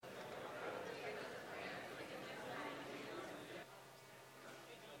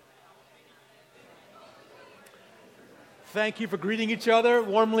Thank you for greeting each other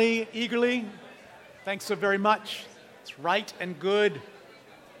warmly, eagerly. Thanks so very much. It's right and good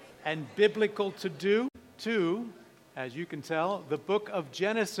and biblical to do, as you can tell, the book of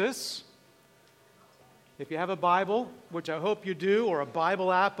Genesis. If you have a Bible, which I hope you do, or a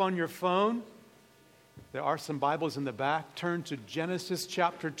Bible app on your phone, there are some Bibles in the back. Turn to Genesis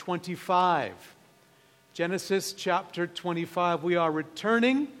chapter 25. Genesis chapter 25. We are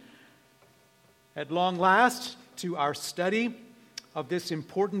returning at long last to our study of this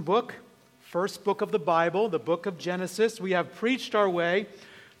important book, first book of the Bible, the book of Genesis. We have preached our way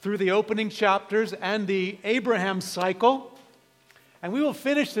through the opening chapters and the Abraham cycle. And we will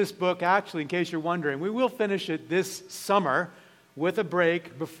finish this book, actually, in case you're wondering, we will finish it this summer with a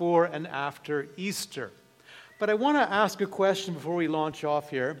break before and after Easter. But I want to ask a question before we launch off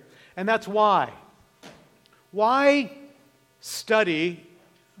here, and that's why. Why study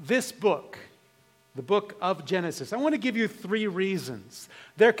this book, the book of Genesis? I want to give you 3 reasons.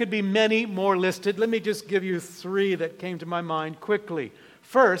 There could be many more listed. Let me just give you 3 that came to my mind quickly.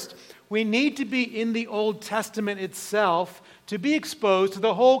 First, we need to be in the Old Testament itself to be exposed to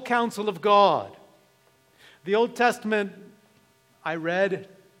the whole counsel of God. The Old Testament, I read,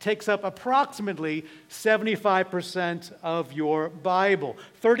 takes up approximately 75% of your Bible.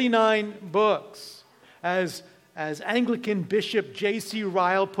 39 books. As Anglican Bishop J.C.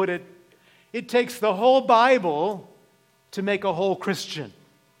 Ryle put it, it takes the whole Bible to make a whole Christian.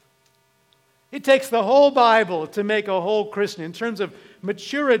 It takes the whole Bible to make a whole Christian in terms of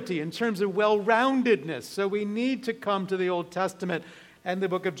maturity, in terms of well-roundedness. So we need to come to the Old Testament and the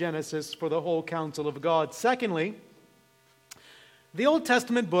book of Genesis for the whole counsel of God. Secondly, the Old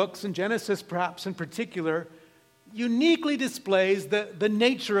Testament books, and Genesis perhaps in particular, uniquely displays the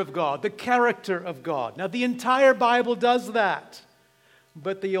nature of God, the character of God. Now, the entire Bible does that.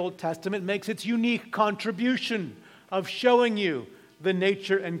 But the Old Testament makes its unique contribution of showing you the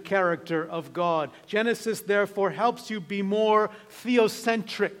nature and character of God. Genesis, therefore, helps you be more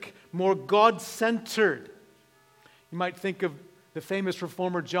theocentric, more God-centered. You might think of the famous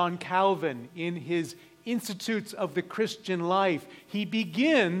reformer John Calvin in his Institutes of the Christian Life. He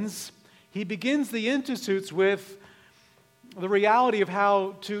begins the Institutes with the reality of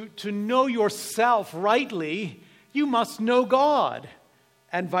how to know yourself rightly, you must know God.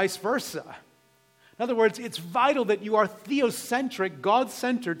 And vice versa. In other words, it's vital that you are theocentric,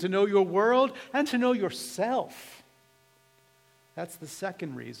 God-centered, to know your world and to know yourself. That's the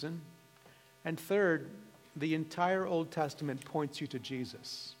second reason. And third, the entire Old Testament points you to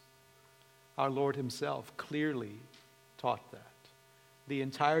Jesus. Our Lord himself clearly taught that. The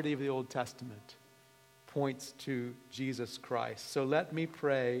entirety of the Old Testament points to Jesus Christ. So let me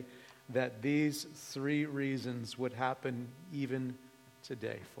pray that these 3 reasons would happen even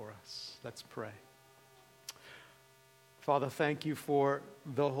today for us. Let's pray. Father, thank you for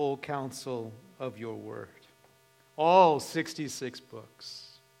the whole counsel of your word. All 66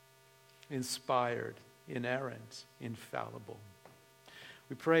 books, inspired, inerrant, infallible.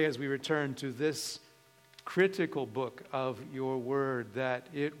 We pray as we return to this critical book of your word that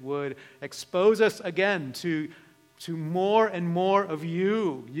it would expose us again to more and more of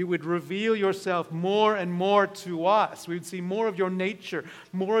you. You would reveal yourself more and more to us. We would see more of your nature,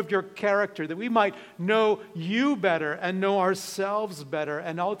 more of your character, that we might know you better and know ourselves better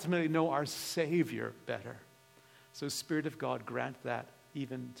and ultimately know our Savior better. So, Spirit of God, grant that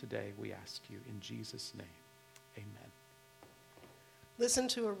even today, we ask you in Jesus' name. Amen. Listen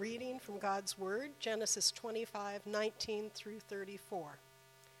to a reading from God's Word, Genesis 25, 19 through 34.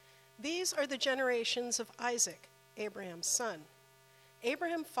 These are the generations of Isaac, Abraham's son.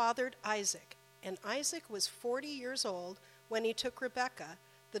 Abraham fathered Isaac, and Isaac was 40 years old when he took Rebekah,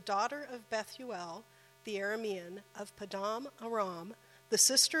 the daughter of Bethuel, the Aramean, of Paddan Aram, the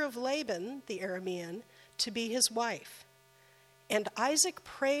sister of Laban, the Aramean, to be his wife. And Isaac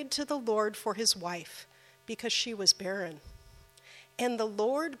prayed to the Lord for his wife, because she was barren. And the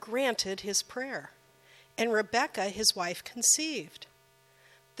Lord granted his prayer, and Rebekah, his wife, conceived.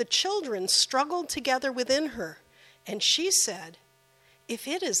 The children struggled together within her, and she said, "If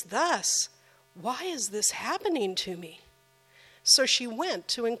it is thus, why is this happening to me?" So she went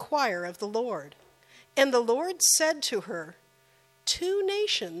to inquire of the Lord. And the Lord said to her, 2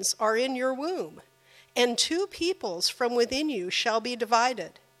 nations are in your womb, and 2 peoples from within you shall be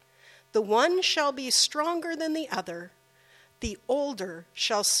divided. The one shall be stronger than the other. The older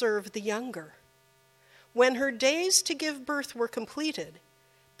shall serve the younger. When her days to give birth were completed,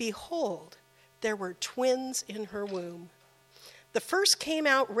 behold, there were twins in her womb. The first came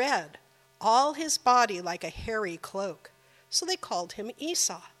out red, all his body like a hairy cloak. So they called him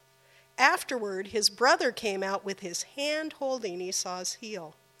Esau. Afterward, his brother came out with his hand holding Esau's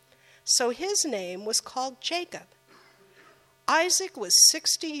heel. So his name was called Jacob. Isaac was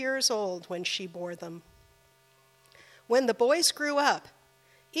 60 years old when she bore them. When the boys grew up,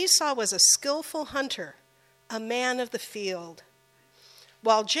 Esau was a skillful hunter, a man of the field,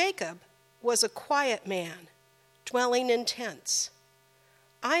 while Jacob was a quiet man, dwelling in tents.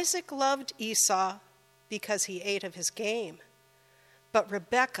 Isaac loved Esau because he ate of his game, but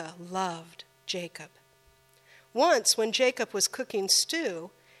Rebekah loved Jacob. Once, when Jacob was cooking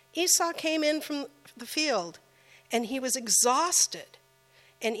stew, Esau came in from the field, and he was exhausted.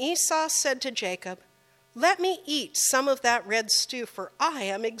 And Esau said to Jacob, "Let me eat some of that red stew, for I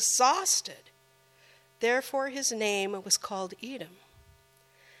am exhausted." Therefore his name was called Edom.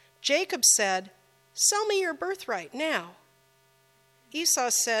 Jacob said, "Sell me your birthright now." Esau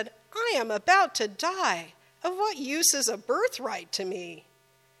said, "I am about to die. Of what use is a birthright to me?"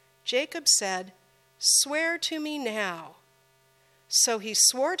 Jacob said, "Swear to me now." So he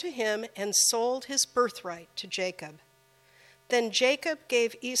swore to him and sold his birthright to Jacob. Then Jacob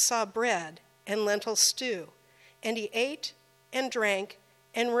gave Esau bread and lentil stew, and he ate and drank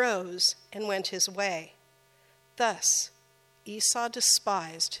and rose and went his way. Thus Esau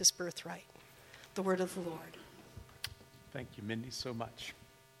despised his birthright. The word of the Lord. Thank you, Mindy, so much.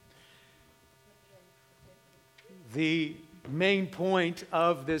 The main point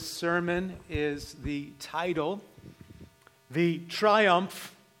of this sermon is the title, The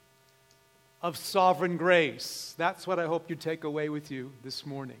Triumph of Sovereign Grace. That's what I hope you take away with you this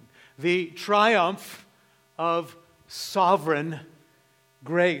morning. The triumph of sovereign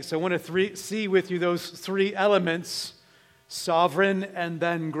grace. I want to see with you those three elements: sovereign, and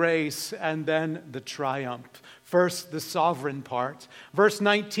then grace, and then the triumph. First, the sovereign part. Verse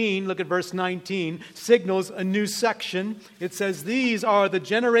 19, look at verse 19, signals a new section. It says, "These are the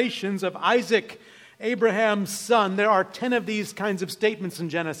generations of Isaac, Abraham's son." There are 10 of these kinds of statements in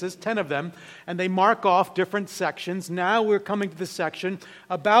Genesis, 10 of them, and they mark off different sections. Now we're coming to the section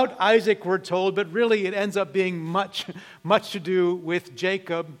about Isaac, we're told, but really it ends up being much to do with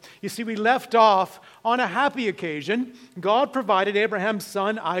Jacob. You see, we left off on a happy occasion. God provided Abraham's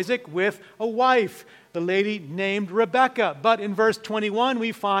son Isaac with a wife, the lady named Rebekah. But in verse 21,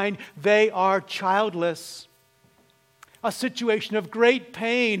 we find they are childless. A situation of great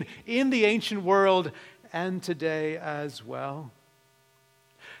pain in the ancient world and today as well.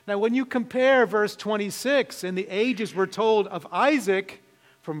 Now, when you compare verse 26 and the ages we're told of Isaac,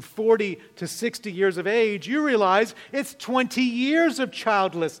 from 40 to 60 years of age, you realize it's 20 years of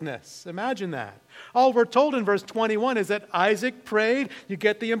childlessness. Imagine that. All we're told in verse 21 is that Isaac prayed. You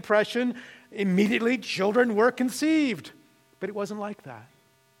get the impression immediately children were conceived. But it wasn't like that.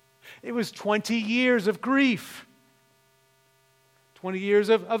 It was 20 years of grief. 20 years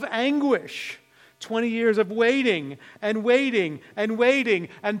of anguish, 20 years of waiting and waiting and waiting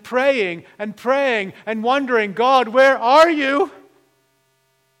and praying and wondering, God, where are you?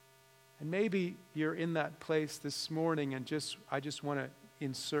 And maybe you're in that place this morning, and I just want to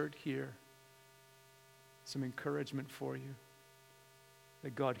insert here some encouragement for you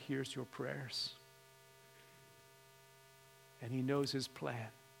that God hears your prayers and He knows His plan.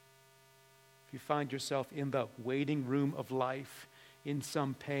 If you find yourself in the waiting room of life, in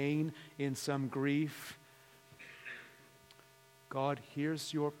some pain, in some grief, God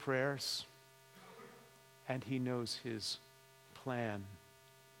hears your prayers and He knows His plan.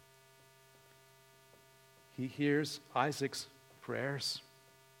 He hears Isaac's prayers,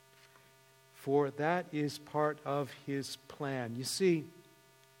 for that is part of His plan. You see,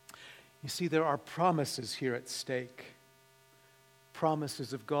 there are promises here at stake.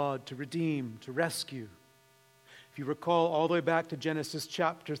 Promises of God to redeem, to rescue. If you recall all the way back to Genesis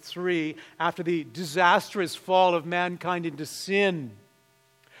chapter 3, after the disastrous fall of mankind into sin,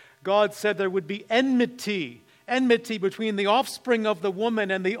 God said there would be enmity between the offspring of the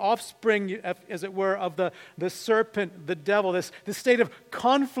woman and the offspring, as it were, of the serpent, the devil. This state of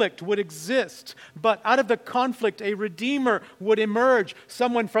conflict would exist. But out of the conflict, a redeemer would emerge.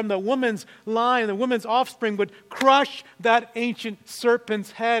 Someone from the woman's line, the woman's offspring, would crush that ancient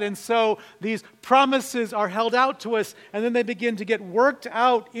serpent's head. And so these promises are held out to us, and then they begin to get worked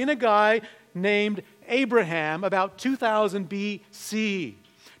out in a guy named Abraham about 2000 B.C.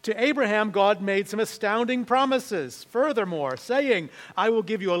 To Abraham, God made some astounding promises. Furthermore, saying, I will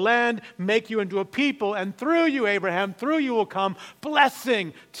give you a land, make you into a people, and through you, Abraham, through you will come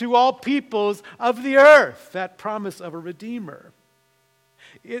blessing to all peoples of the earth. That promise of a Redeemer.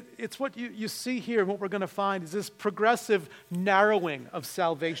 It's what you see here, and what we're going to find is this progressive narrowing of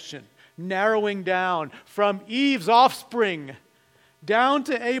salvation. Narrowing down from Eve's offspring down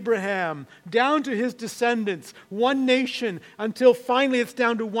to Abraham, down to his descendants, one nation, until finally it's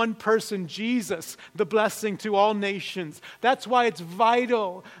down to one person, Jesus, the blessing to all nations. That's why it's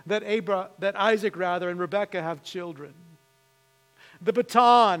vital that Isaac and Rebekah have children. The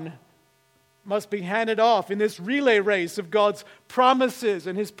baton must be handed off in this relay race of God's promises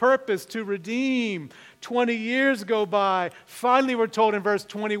and his purpose to redeem. 20 years go by. Finally, we're told in verse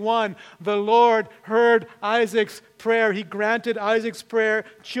 21, the Lord heard Isaac's prayer. He granted Isaac's prayer.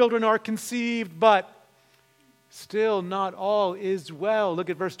 Children are conceived, but still not all is well.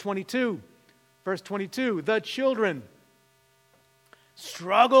 Look at verse 22. Verse 22, the children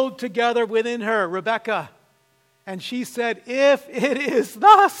struggled together within her, Rebekah, and she said, if it is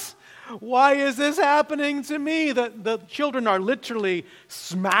thus, why is this happening to me? The children are literally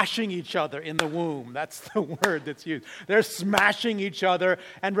smashing each other in the womb. That's the word that's used. They're smashing each other,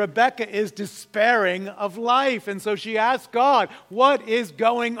 and Rebekah is despairing of life. And so she asks God, what is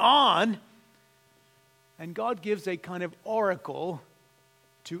going on? And God gives a kind of oracle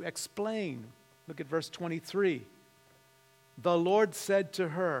to explain. Look at verse 23. The Lord said to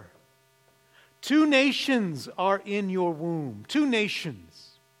her, 2 nations are in your womb, 2 nations.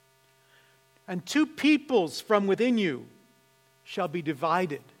 And 2 peoples from within you shall be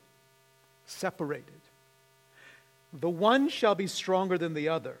divided, separated. The one shall be stronger than the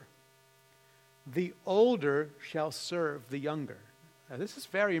other. The older shall serve the younger. Now, this is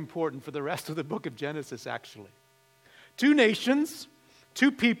very important for the rest of the book of Genesis, actually. 2 nations,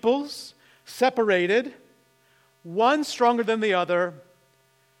 2 peoples, separated, one stronger than the other.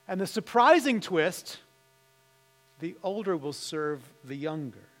 And the surprising twist, the older will serve the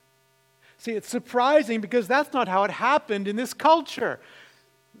younger. See, it's surprising because that's not how it happened in this culture.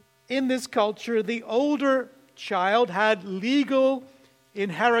 In this culture, the older child had legal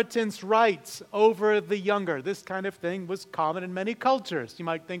inheritance rights over the younger. This kind of thing was common in many cultures. You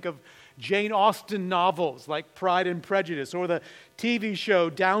might think of Jane Austen novels like Pride and Prejudice, or the TV show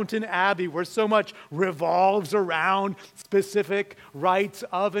Downton Abbey, where so much revolves around specific rights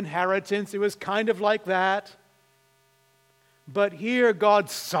of inheritance. It was kind of like that. But here God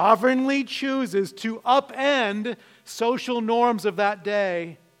sovereignly chooses to upend social norms of that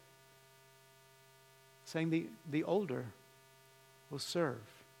day, saying the older will serve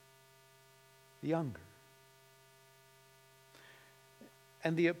the younger.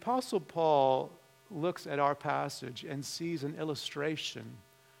 And the Apostle Paul looks at our passage and sees an illustration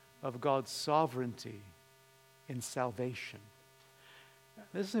of God's sovereignty in salvation.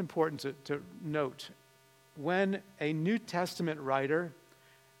 This is important to note. When a New Testament writer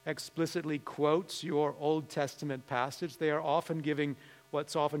explicitly quotes your Old Testament passage, they are often giving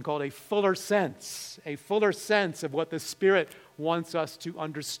what's often called a fuller sense of what the Spirit wants us to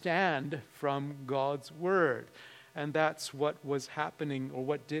understand from God's Word. And that's what was happening, or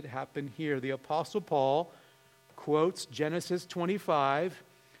what did happen here. The Apostle Paul quotes Genesis 25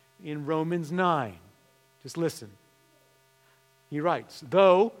 in Romans 9. Just listen. He writes,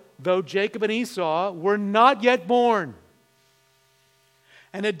 Though Jacob and Esau were not yet born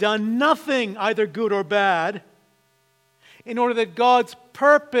and had done nothing either good or bad, in order that God's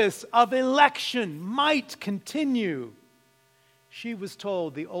purpose of election might continue, she was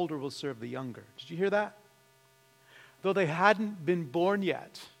told the older will serve the younger. Did you hear that? Though they hadn't been born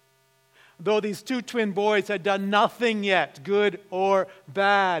yet, though these 2 twin boys had done nothing yet, good or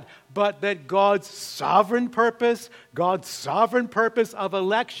bad, but that God's sovereign purpose of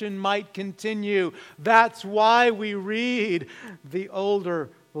election might continue. That's why we read, the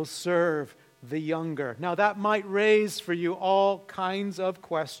older will serve the younger. Now that might raise for you all kinds of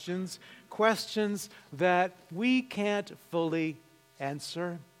questions that we can't fully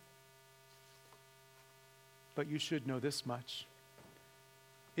answer. But you should know this much.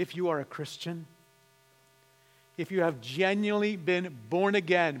 If you are a Christian, if you have genuinely been born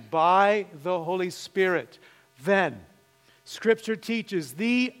again by the Holy Spirit, then Scripture teaches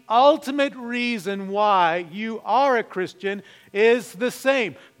the ultimate reason why you are a Christian is the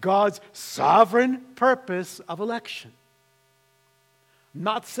same: God's sovereign purpose of election. I'm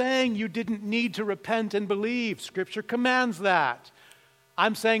not saying you didn't need to repent and believe. Scripture commands that.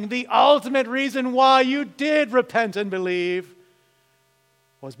 I'm saying the ultimate reason why you did repent and believe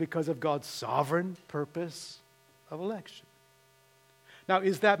was because of God's sovereign purpose of election. Now,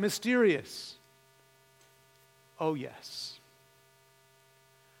 is that mysterious? Oh, yes.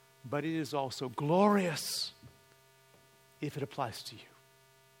 But it is also glorious if it applies to you.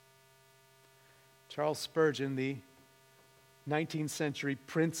 Charles Spurgeon, the 19th century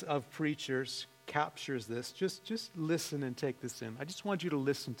prince of preachers, captures this. Just listen and take this in. I just want you to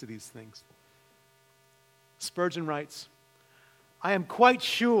listen to these things. Spurgeon writes, I am quite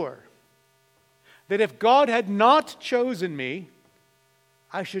sure that if God had not chosen me,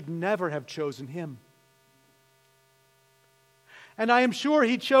 I should never have chosen him. And I am sure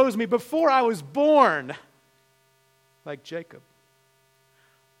he chose me before I was born, like Jacob.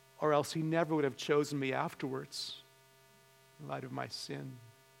 Or else he never would have chosen me afterwards, in light of my sin.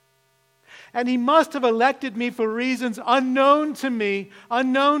 And he must have elected me for reasons unknown to me,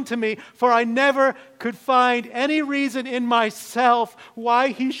 for I never could find any reason in myself why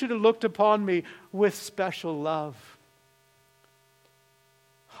he should have looked upon me with special love.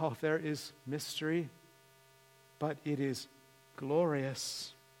 Oh, there is mystery, but it is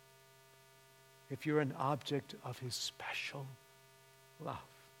glorious if you're an object of his special love.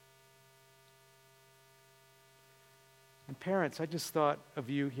 And parents, I just thought of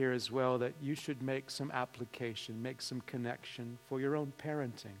you here as well, that you should make some application, make some connection for your own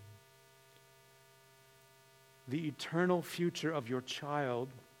parenting. The eternal future of your child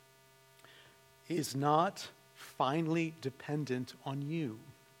is not finally dependent on you.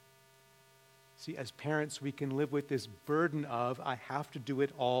 See, as parents, we can live with this burden of, I have to do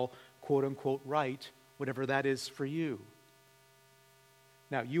it all, quote unquote, right, whatever that is for you.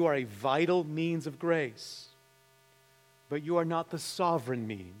 Now, you are a vital means of grace, but you are not the sovereign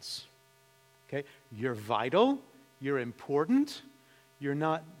means. Okay? You're vital, you're important, you're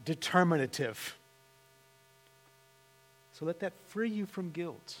not determinative. So let that free you from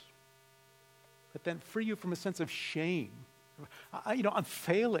guilt. Let that free you from a sense of shame. I'm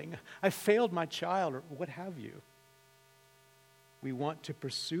failing. I failed my child, or what have you. We want to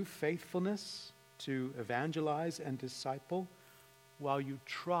pursue faithfulness, to evangelize and disciple, while you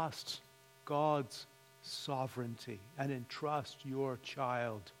trust God's sovereignty and entrust your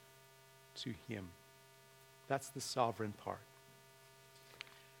child to him. That's the sovereign part.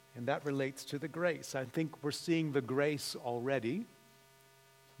 And that relates to the grace. I think we're seeing the grace already,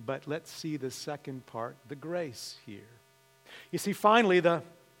 but let's see the second part, the grace here. You see, finally, the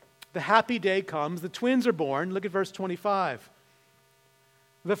happy day comes. The twins are born. Look at verse 25.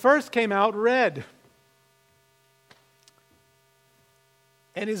 The first came out red,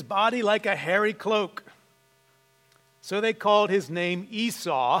 and his body like a hairy cloak. So they called his name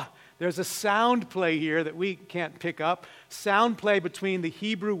Esau. There's a sound play here that we can't pick up. Sound play between the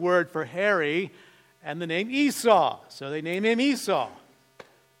Hebrew word for hairy and the name Esau. So they name him Esau.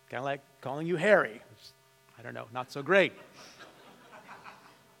 Kind of like calling you Harry. I don't know, not so great.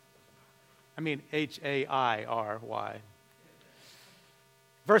 I mean, H-A-I-R-Y.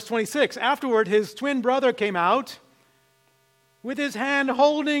 Verse 26, afterward his twin brother came out with his hand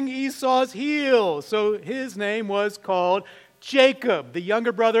holding Esau's heel. So his name was called Jacob. The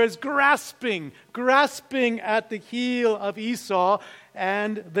younger brother is grasping at the heel of Esau,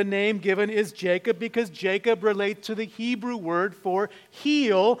 and the name given is Jacob because Jacob relates to the Hebrew word for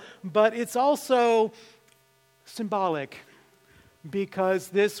heel, but it's also symbolic because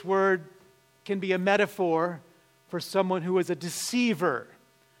this word can be a metaphor for someone who is a deceiver,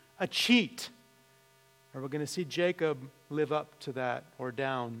 a cheat. Or we're going to see Jacob live up to that or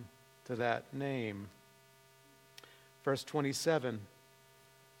down to that name. Verse 27.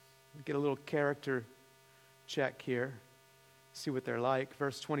 We get a little character check here. See what they're like.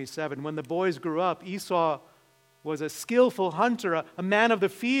 Verse 27. When the boys grew up, Esau was a skillful hunter, a man of the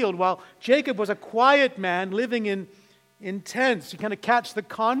field, while Jacob was a quiet man living in tents. You kind of catch the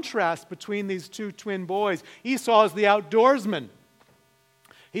contrast between these two twin boys. Esau is the outdoorsman.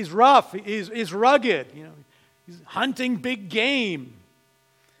 He's rough. He's rugged. He's hunting big game.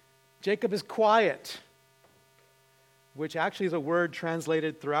 Jacob is quiet, which actually is a word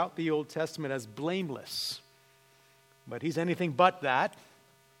translated throughout the Old Testament as blameless. But he's anything but that.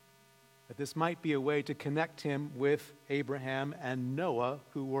 But this might be a way to connect him with Abraham and Noah,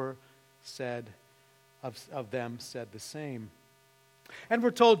 who were said of them said the same. And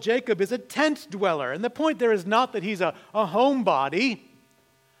we're told Jacob is a tent dweller. And the point there is not that he's a homebody.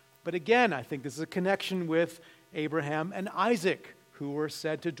 But again, I think this is a connection with Abraham and Isaac, who were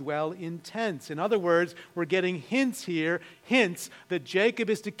said to dwell in tents. In other words, we're getting hints that Jacob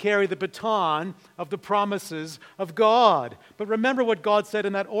is to carry the baton of the promises of God. But remember what God said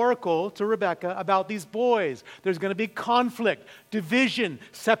in that oracle to Rebekah about these boys. There's going to be conflict, division,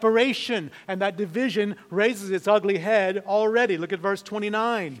 separation, and that division raises its ugly head already. Look at verse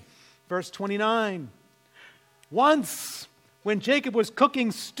 29. Verse 29. Once, when Jacob was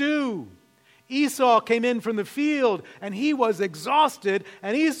cooking stew, Esau came in from the field, and he was exhausted.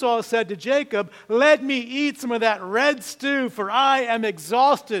 And Esau said to Jacob, "Let me eat some of that red stew, for I am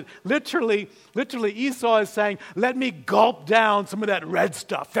exhausted." Literally, Esau is saying, "Let me gulp down some of that red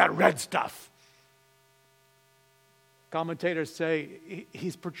stuff. Commentators say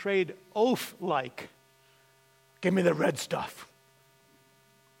he's portrayed oaf-like. Give me the red stuff.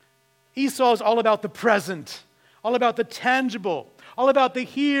 Esau is all about the present, all about the tangible, all about the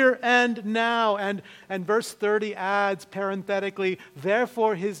here and now. And verse 30 adds parenthetically,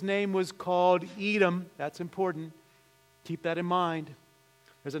 therefore his name was called Edom. That's important. Keep that in mind.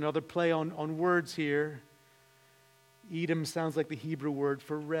 There's another play on words here. Edom sounds like the Hebrew word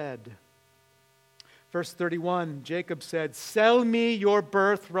for red. Verse 31, Jacob said, sell me your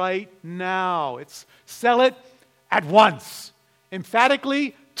birthright now. It's sell it at once.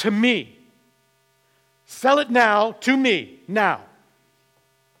 Emphatically, to me. Sell it now to me, now.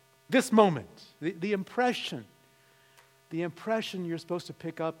 This moment. The impression you're supposed to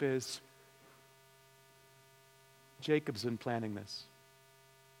pick up is Jacob's been planning this.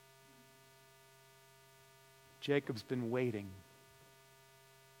 Jacob's been waiting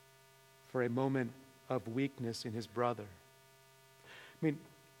for a moment of weakness in his brother. I mean,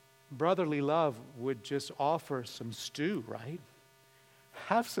 brotherly love would just offer some stew, right?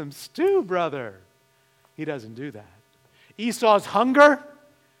 Have some stew, brother. He doesn't do that. Esau's hunger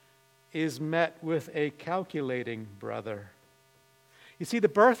is met with a calculating brother. You see, the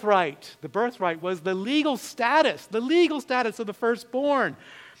birthright was the legal status of the firstborn.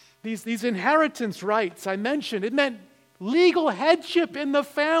 These inheritance rights I mentioned, it meant legal headship in the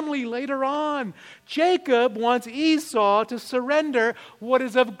family later on. Jacob wants Esau to surrender what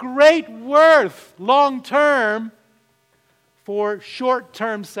is of great worth long term for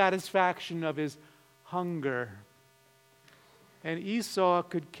short-term satisfaction of his hunger. And Esau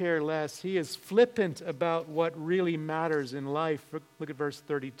could care less. He is flippant about what really matters in life. Look at verse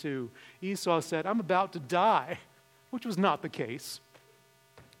 32. Esau said, I'm about to die, which was not the case.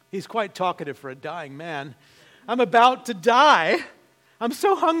 He's quite talkative for a dying man. I'm about to die. I'm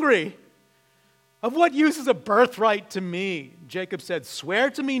so hungry. Of what use is a birthright to me? Jacob said, swear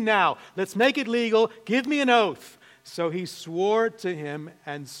to me now. Let's make it legal. Give me an oath. So he swore to him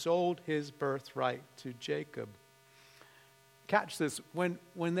and sold his birthright to Jacob. Catch this. When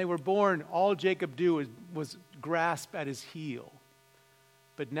they were born, all Jacob did was grasp at his heel.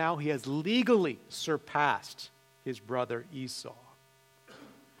 But now he has legally surpassed his brother Esau.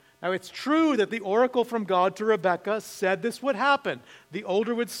 Now, it's true that the oracle from God to Rebekah said this would happen. The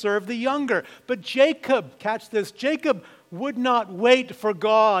older would serve the younger. But Jacob, catch this, Jacob would not wait for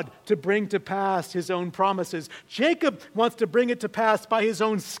God to bring to pass his own promises. Jacob wants to bring it to pass by his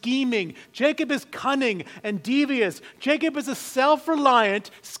own scheming. Jacob is cunning and devious. Jacob is a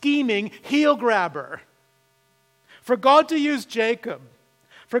self-reliant, scheming heel grabber. For God to use Jacob,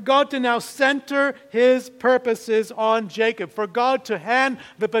 for God to now center his purposes on Jacob, for God to hand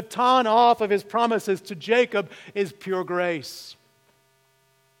the baton off of his promises to Jacob is pure grace.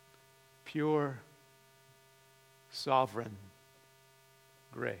 Pure, sovereign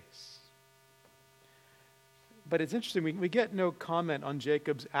grace. But it's interesting, we get no comment on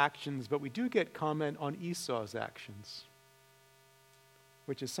Jacob's actions, but we do get comment on Esau's actions,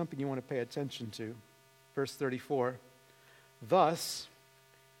 which is something you want to pay attention to. Verse 34, thus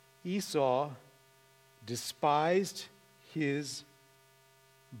Esau despised his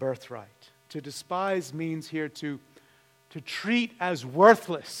birthright. To despise means here to treat as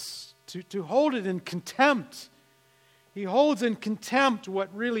worthless, to hold it in contempt. He holds in contempt what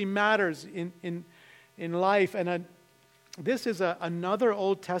really matters in life. And this is another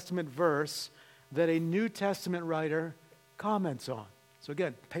Old Testament verse that a New Testament writer comments on. So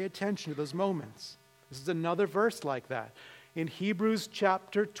again, pay attention to those moments. This is another verse like that. In Hebrews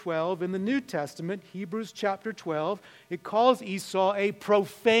chapter 12, in the New Testament, Hebrews chapter 12, it calls Esau a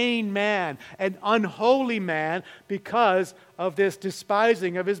profane man, an unholy man, because of this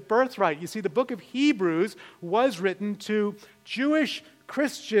despising of his birthright. You see, the book of Hebrews was written to Jewish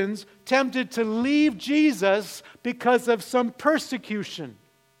Christians tempted to leave Jesus because of some persecution.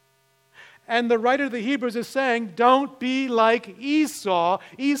 And the writer of the Hebrews is saying, don't be like Esau.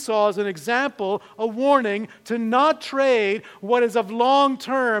 Esau is an example, a warning to not trade what is of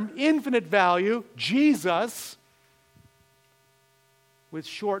long-term, infinite value, Jesus, with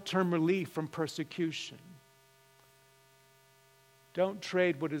short-term relief from persecution. Don't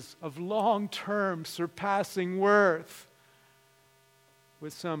trade what is of long-term, surpassing worth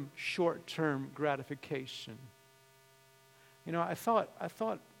with some short-term gratification. You know, I thought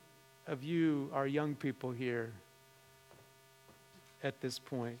of you, our young people here at this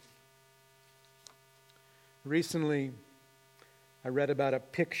point. Recently, I read about a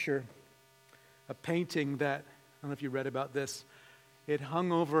picture, a painting that, I don't know if you read about this, it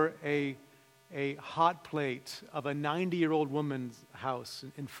hung over a hot plate of a 90-year-old woman's house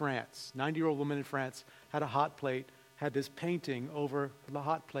in France. 90-year-old woman in France had a hot plate, had this painting over the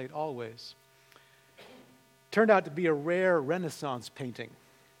hot plate always. Turned out to be a rare Renaissance painting.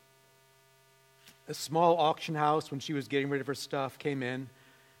 A small auction house, when she was getting rid of her stuff, came in.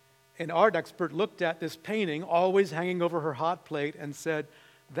 An art expert looked at this painting, always hanging over her hot plate, and said,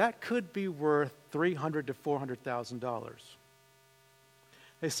 that could be worth $300,000 to $400,000.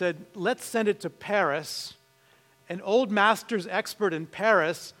 They said, let's send it to Paris. An old masters expert in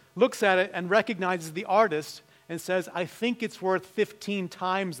Paris looks at it and recognizes the artist and says, I think it's worth 15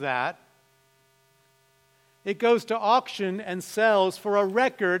 times that. It goes to auction and sells for a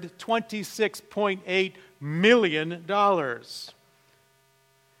record $26.8 million. The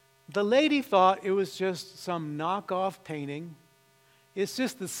lady thought it was just some knockoff painting. It's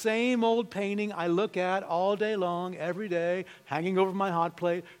just the same old painting I look at all day long, every day, hanging over my hot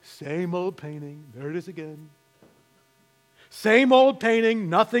plate. Same old painting. There it is again. Same old painting,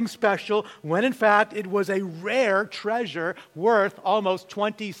 nothing special, when in fact it was a rare treasure worth almost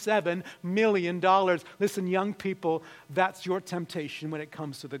 $27 million. Listen, young people, that's your temptation when it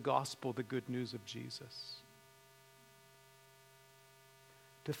comes to the gospel, the good news of Jesus.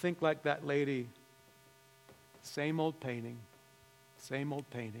 To think like that lady, same old painting, same old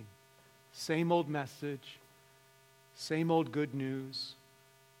painting, same old message, same old good news,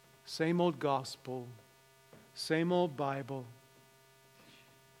 same old gospel, same old Bible.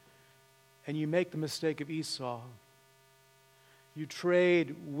 And you make the mistake of Esau. You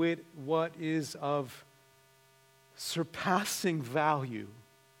trade with what is of surpassing value,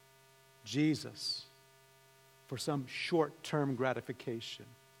 Jesus, for some short-term gratification.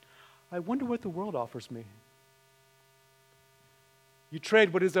 I wonder what the world offers me. You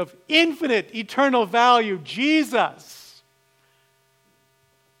trade what is of infinite, eternal value, Jesus,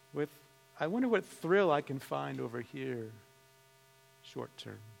 with, I wonder what thrill I can find over here,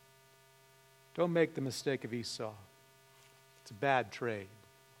 short-term. Don't make the mistake of Esau. It's a bad trade.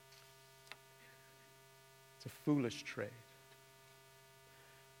 It's a foolish trade.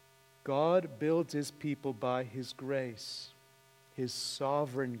 God builds his people by his grace, his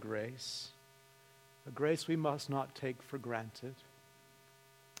sovereign grace, a grace we must not take for granted.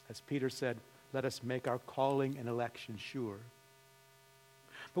 As Peter said, let us make our calling and election sure.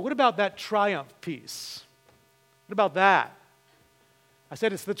 But what about that triumph piece? What about that? I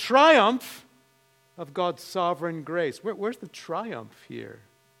said it's the triumph of God's sovereign grace. Where's the triumph here?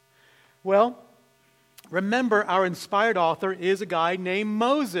 Well, remember, our inspired author is a guy named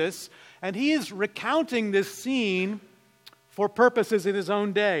Moses, and he is recounting this scene for purposes in his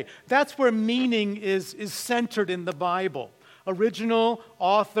own day. That's where meaning is centered in the Bible. Original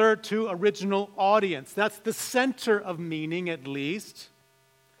author to original audience. That's the center of meaning, at least.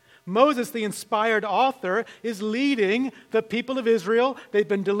 Moses, the inspired author, is leading the people of Israel. They've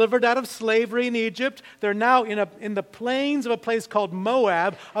been delivered out of slavery in Egypt. They're now in the plains of a place called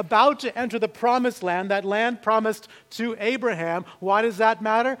Moab, about to enter the promised land, that land promised to Abraham. Why does that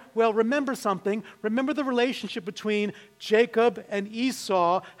matter? Well, remember something. Remember the relationship between Jacob and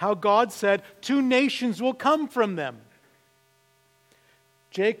Esau, how God said, 2 nations will come from them.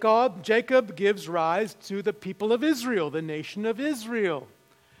 Jacob gives rise to the people of Israel, the nation of Israel.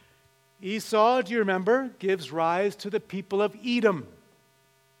 Esau, do you remember, gives rise to the people of Edom,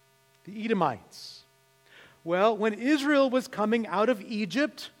 the Edomites. Well, when Israel was coming out of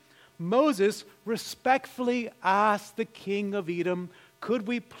Egypt, Moses respectfully asked the king of Edom, could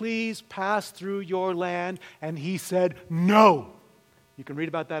we please pass through your land? And he said, no. You can read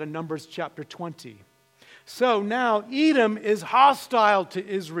about that in Numbers chapter 20. So now Edom is hostile to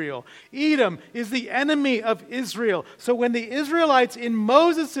Israel. Edom is the enemy of Israel. So when the Israelites in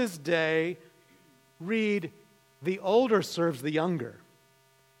Moses' day read, the older serves the younger,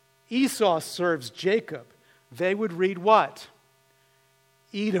 Esau serves Jacob, they would read what?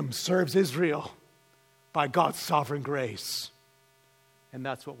 Edom serves Israel by God's sovereign grace. And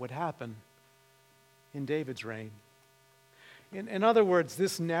that's what would happen in David's reign. In other words,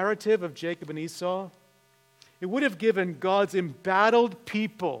 this narrative of Jacob and Esau, it would have given God's embattled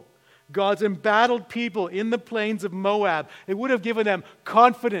people in the plains of Moab, it would have given them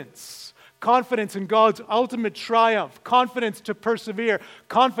confidence in God's ultimate triumph, confidence to persevere,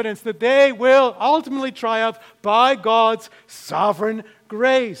 confidence that they will ultimately triumph by God's sovereign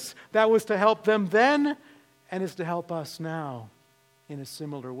grace. That was to help them then and is to help us now in a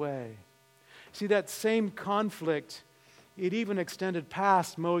similar way. See, that same conflict, it even extended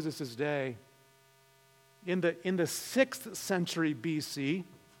past Moses' day. In the 6th century BC,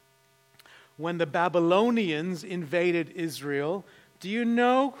 when the Babylonians invaded Israel, do you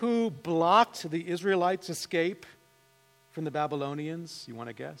know who blocked the Israelites' escape from the Babylonians? You want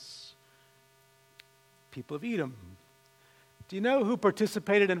to guess? People of Edom. Do you know who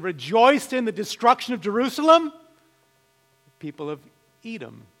participated and rejoiced in the destruction of Jerusalem? The people of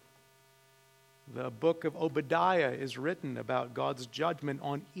Edom. The book of Obadiah is written about God's judgment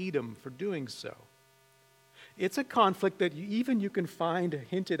on Edom for doing so. It's a conflict that you can find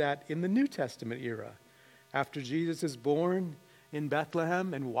hinted at in the New Testament era. After Jesus is born in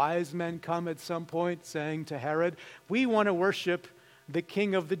Bethlehem, and wise men come at some point saying to Herod, "We want to worship the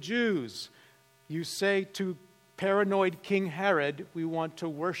King of the Jews." You say to paranoid King Herod, "We want to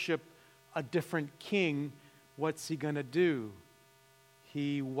worship a different king." What's he going to do?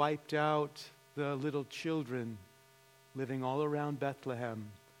 He wiped out the little children living all around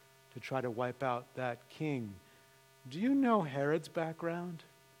Bethlehem to try to wipe out that king. Do you know Herod's background?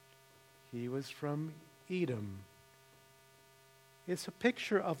 He was from Edom. It's a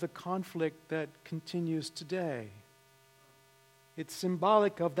picture of the conflict that continues today. It's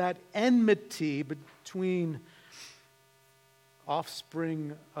symbolic of that enmity between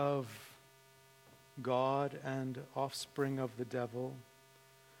offspring of God and offspring of the devil.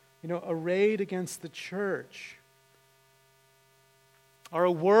 Arrayed against the church are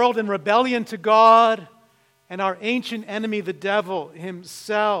a world in rebellion to God and our ancient enemy, the devil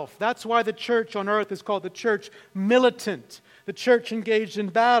himself. That's why the church on earth is called the church militant. The church engaged in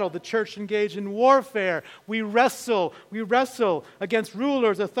battle, the church engaged in warfare. We wrestle against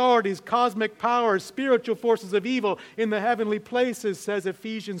rulers, authorities, cosmic powers, spiritual forces of evil in the heavenly places, says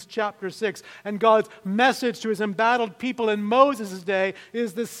Ephesians chapter 6. And God's message to his embattled people in Moses' day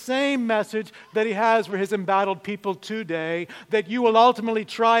is the same message that he has for his embattled people today, that you will ultimately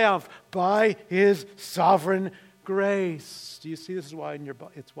triumph by his sovereign grace. Do you see this is why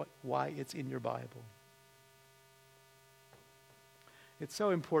it's in your Bible? It's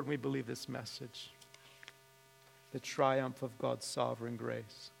so important we believe this message, the triumph of God's sovereign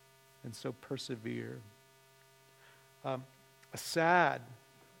grace, and so persevere. A sad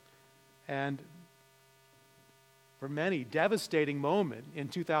and, for many, devastating moment in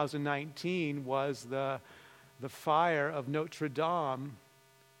 2019 was the fire of Notre Dame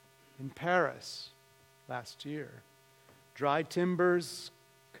in Paris last year. Dry timbers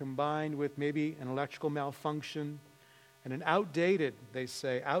combined with maybe an electrical malfunction and an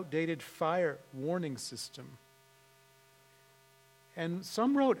outdated fire warning system. And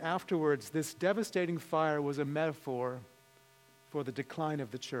some wrote afterwards, this devastating fire was a metaphor for the decline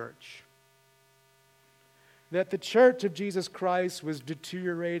of the church. That the church of Jesus Christ was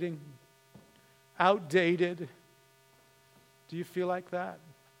deteriorating, outdated. Do you feel like that?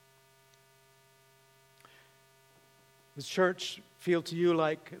 Does church feel to you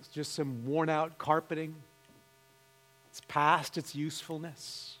like it's just some worn-out carpeting? It's past its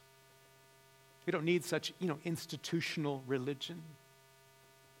usefulness. We don't need such, institutional religion.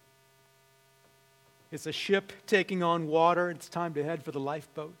 It's a ship taking on water. It's time to head for the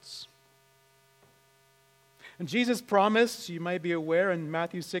lifeboats. And Jesus promised, you may be aware, in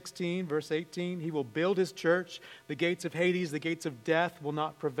Matthew 16, verse 18, he will build his church. The gates of Hades, the gates of death will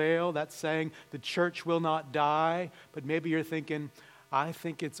not prevail. That's saying the church will not die. But maybe you're thinking, I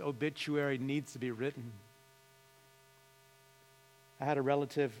think its obituary needs to be written. I had a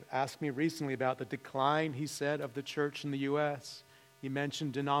relative ask me recently about the decline, he said, of the church in the U.S. He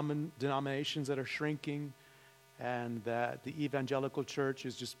mentioned denominations that are shrinking and that the evangelical church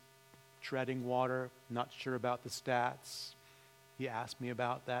is just treading water, not sure about the stats. He asked me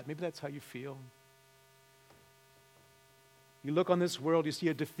about that. Maybe that's how you feel. You look on this world, you see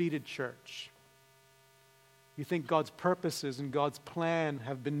a defeated church. You think God's purposes and God's plan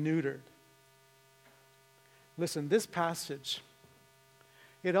have been neutered. Listen, this passage,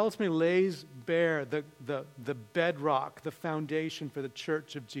 it ultimately lays bare the bedrock, the foundation for the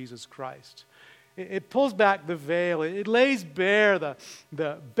church of Jesus Christ. It pulls back the veil. It lays bare the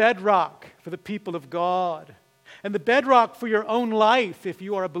bedrock for the people of God and the bedrock for your own life if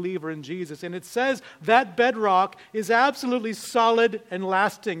you are a believer in Jesus. And it says that bedrock is absolutely solid and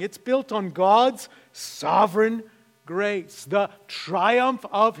lasting. It's built on God's sovereign grace, the triumph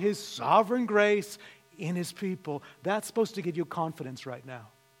of his sovereign grace in his people. That's supposed to give you confidence right now.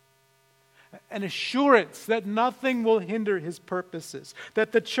 An assurance that nothing will hinder his purposes,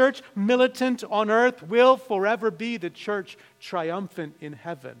 that the church militant on earth will forever be the church triumphant in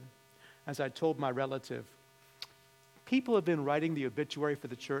heaven. As I told my relative, people have been writing the obituary for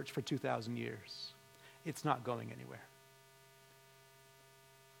the church for 2,000 years. It's not going anywhere.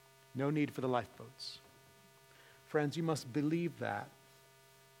 No need for the lifeboats. Friends, you must believe that.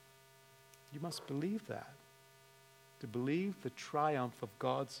 You must believe that. To believe the triumph of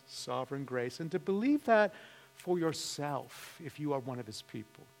God's sovereign grace, and to believe that for yourself if you are one of his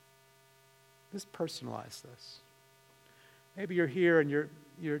people. Just personalize this. Maybe you're here and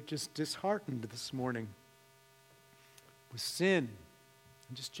you're just disheartened this morning with sin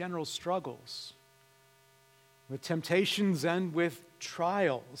and just general struggles, with temptations and with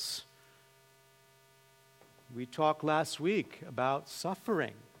trials. We talked last week about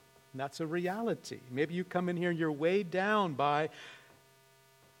suffering, and that's a reality. Maybe you come in here and you're weighed down by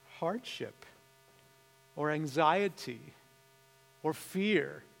hardship or anxiety or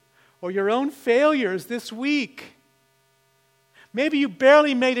fear or your own failures this week. Maybe you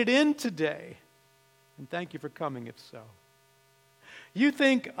barely made it in today, and thank you for coming if so. You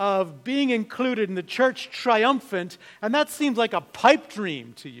think of being included in the church triumphant, and that seems like a pipe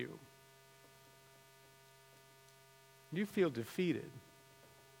dream to you. You feel defeated,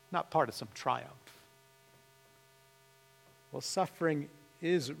 not part of some triumph. Well, suffering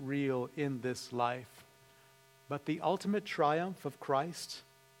is real in this life, but the ultimate triumph of Christ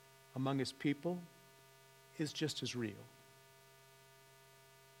among his people is just as real.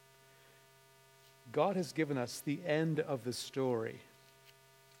 God has given us the end of the story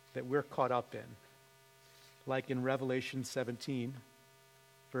that we're caught up in, like in Revelation 17,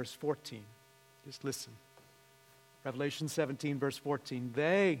 verse 14. Just listen. Revelation 17, verse 14.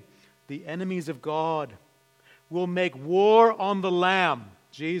 They, the enemies of God, will make war on the Lamb,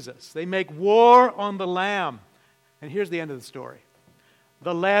 Jesus. They make war on the Lamb. And here's the end of the story.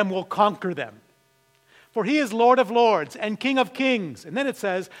 The Lamb will conquer them. For he is Lord of lords and King of kings. And then it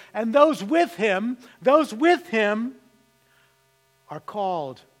says, and those with him are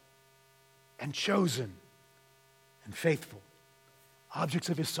called and chosen and faithful, objects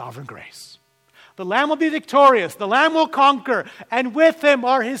of his sovereign grace. The Lamb will be victorious. The Lamb will conquer. And with him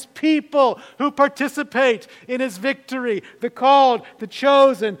are his people who participate in his victory. The called, the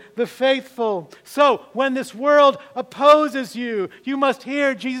chosen, the faithful. So when this world opposes you, you must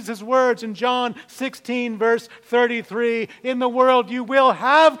hear Jesus' words in John 16, verse 33. In the world you will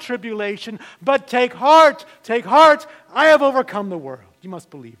have tribulation, but take heart, I have overcome the world. You must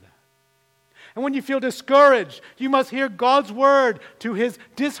believe that. And when you feel discouraged, you must hear God's word to his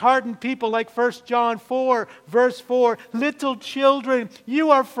disheartened people, like 1 John 4, verse 4. Little children,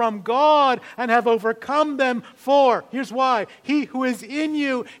 you are from God and have overcome them. For, here's why, he who is in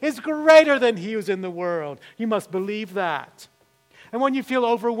you is greater than he who is in the world. You must believe that. And when you feel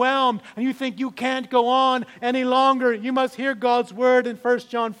overwhelmed and you think you can't go on any longer, you must hear God's word in 1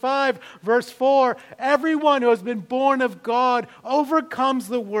 John 5, verse 4. Everyone who has been born of God overcomes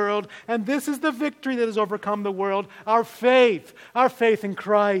the world, and this is the victory that has overcome the world, our faith in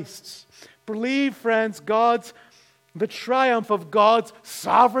Christ. Believe, friends, the triumph of God's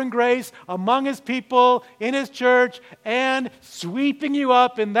sovereign grace among his people, in his church, and sweeping you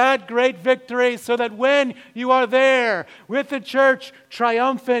up in that great victory so that when you are there with the church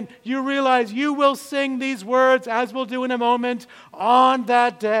triumphant, you realize you will sing these words, as we'll do in a moment, on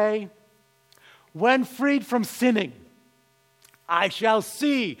that day. When freed from sinning, I shall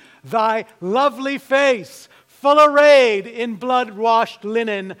see thy lovely face, full arrayed in blood-washed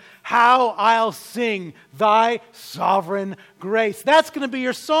linen, how I'll sing thy sovereign grace. That's going to be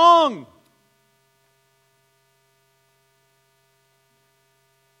your song.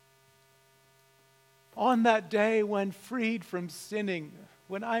 On that day when freed from sinning,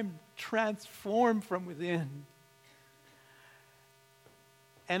 when I'm transformed from within,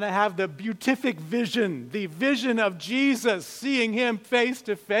 and I have the beatific vision, the vision of Jesus, seeing him face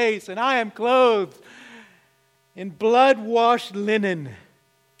to face, and I am clothed in blood-washed linen.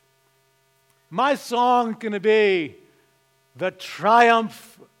 My song's going to be the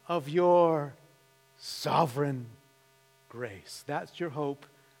triumph of your sovereign grace. That's your hope.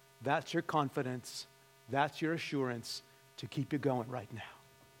 That's your confidence. That's your assurance to keep you going right now.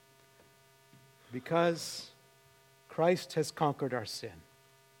 Because Christ has conquered our sin.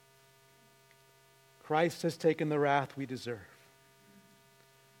 Christ has taken the wrath we deserve.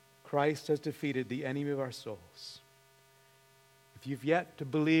 Christ has defeated the enemy of our souls. If you've yet to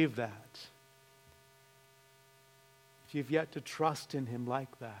believe that, if you've yet to trust in him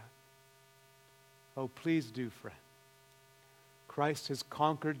like that, oh, please do, friend. Christ has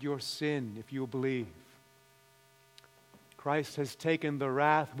conquered your sin if you'll believe. Christ has taken the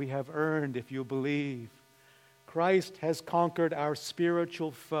wrath we have earned if you'll believe. Christ has conquered our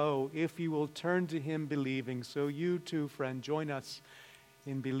spiritual foe if you will turn to him believing. So you too, friend, join us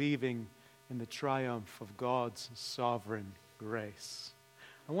in believing in the triumph of God's sovereign grace.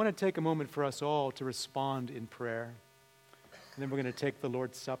 I want to take a moment for us all to respond in prayer. And then we're going to take the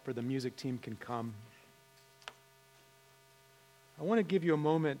Lord's Supper. The music team can come. I want to give you a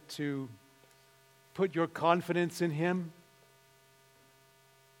moment to put your confidence in him,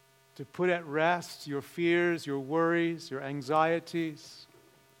 to put at rest your fears, your worries, your anxieties,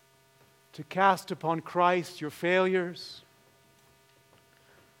 to cast upon Christ your failures.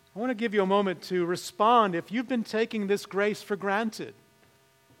 I want to give you a moment to respond if you've been taking this grace for granted.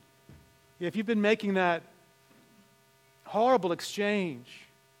 If you've been making that horrible exchange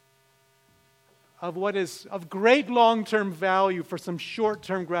of what is of great long-term value for some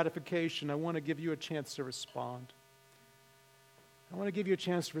short-term gratification, I want to give you a chance to respond. I want to give you a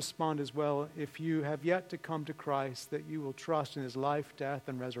chance to respond as well if you have yet to come to Christ, that you will trust in His life, death,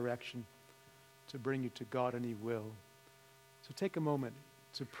 and resurrection to bring you to God, and He will. So take a moment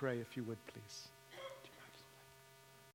to pray if you would, please.